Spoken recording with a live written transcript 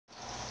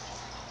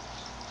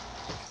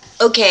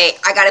Okay,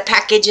 I got a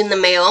package in the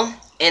mail,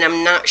 and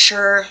I'm not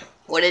sure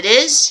what it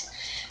is.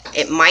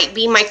 It might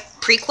be my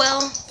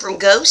Prequelle from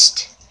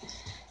Ghost,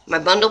 my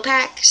bundle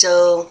pack,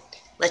 so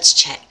let's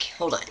check.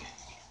 Hold on.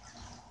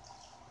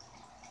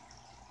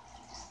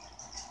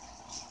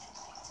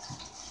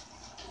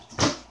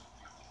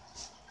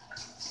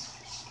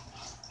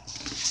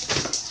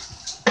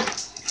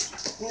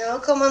 No,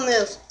 come on,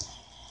 move.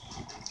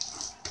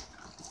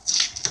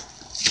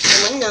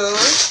 Come on, no.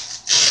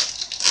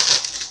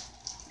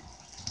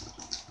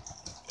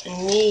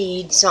 I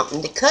need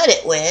something to cut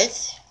it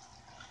with.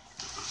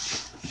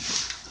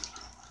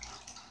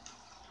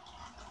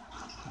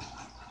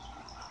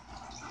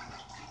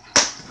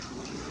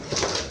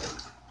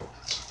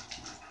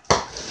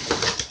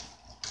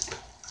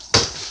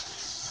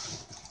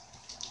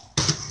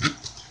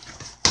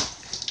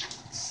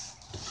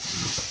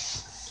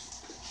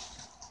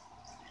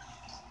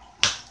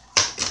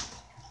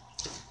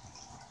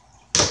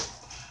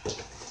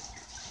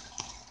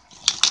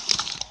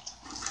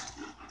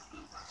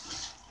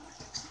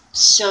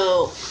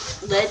 So,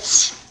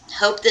 let's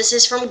hope this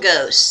is from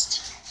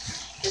Ghost,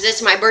 because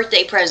it's my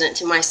birthday present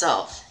to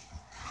myself.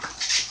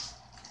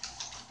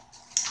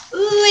 Ooh,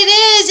 it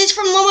is! It's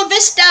from Loma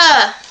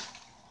Vista!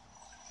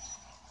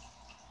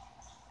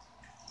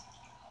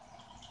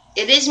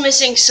 It is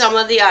missing some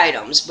of the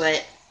items,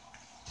 but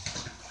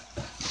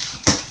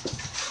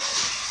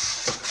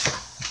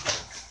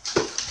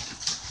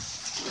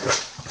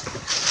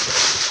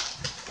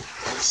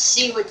let's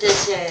see what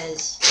this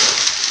is.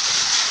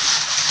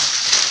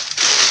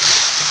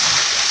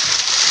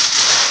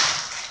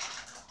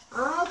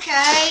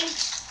 Okay,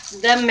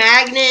 the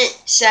magnet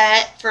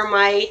set for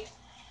my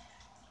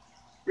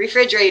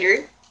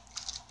refrigerator.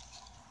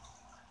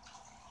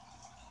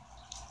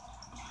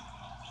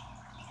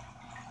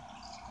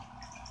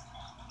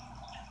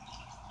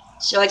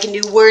 So I can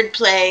do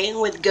wordplay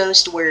with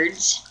ghost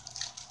words.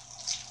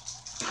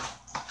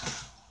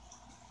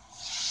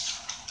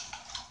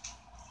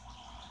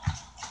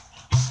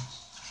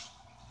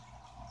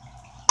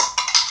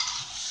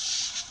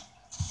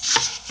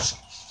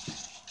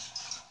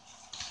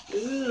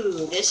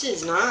 Ooh, this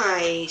is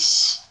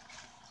nice.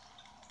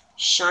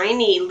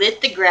 Shiny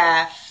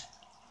lithograph.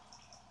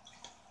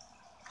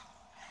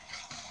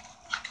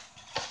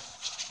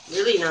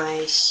 Really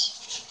nice.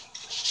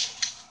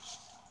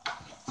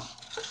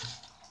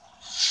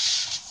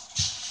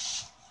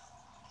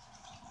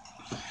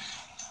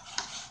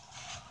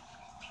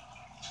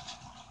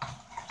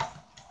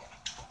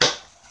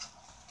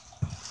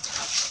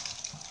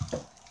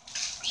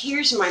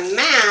 Here's my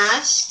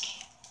mask.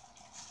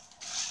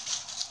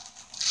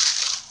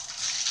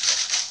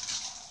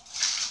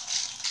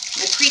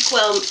 My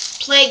Prequelle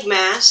plague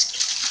mask.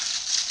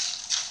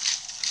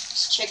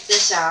 Let's check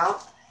this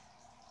out.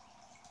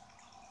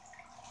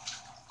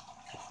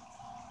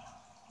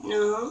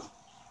 No.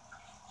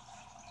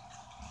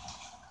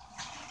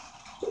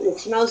 It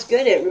smells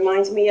good. It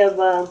reminds me of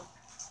a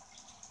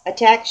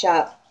tack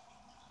shop,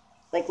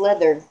 like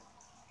leather.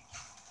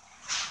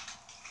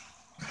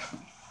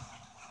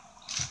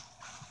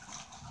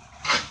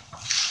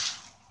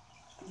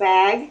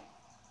 Bag.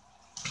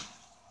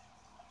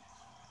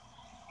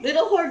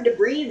 Little hard to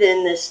breathe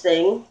in this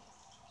thing,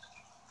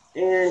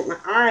 and my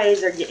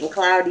eyes are getting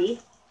cloudy.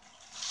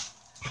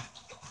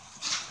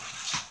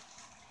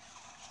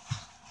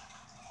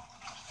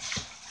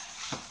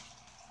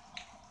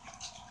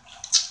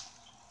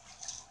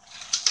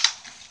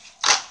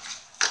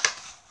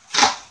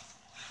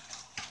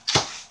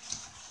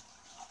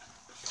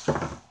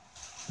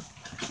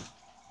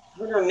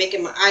 Hold on, I'm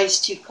making my eyes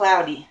too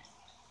cloudy.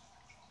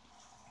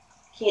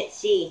 Can't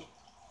see.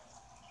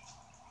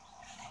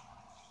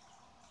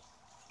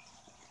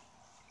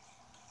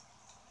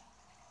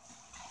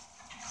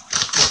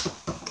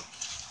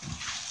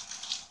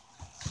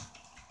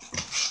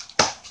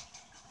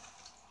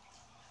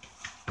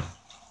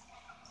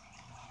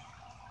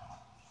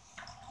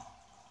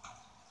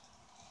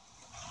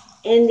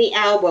 And the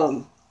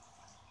album.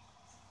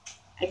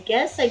 I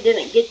guess I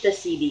didn't get the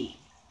CD.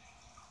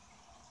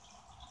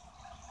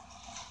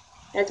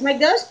 That's my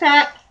ghost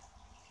pack.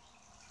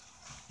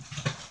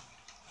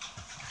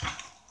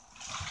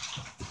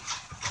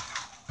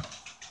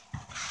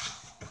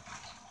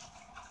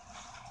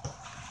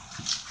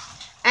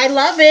 I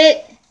love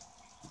it.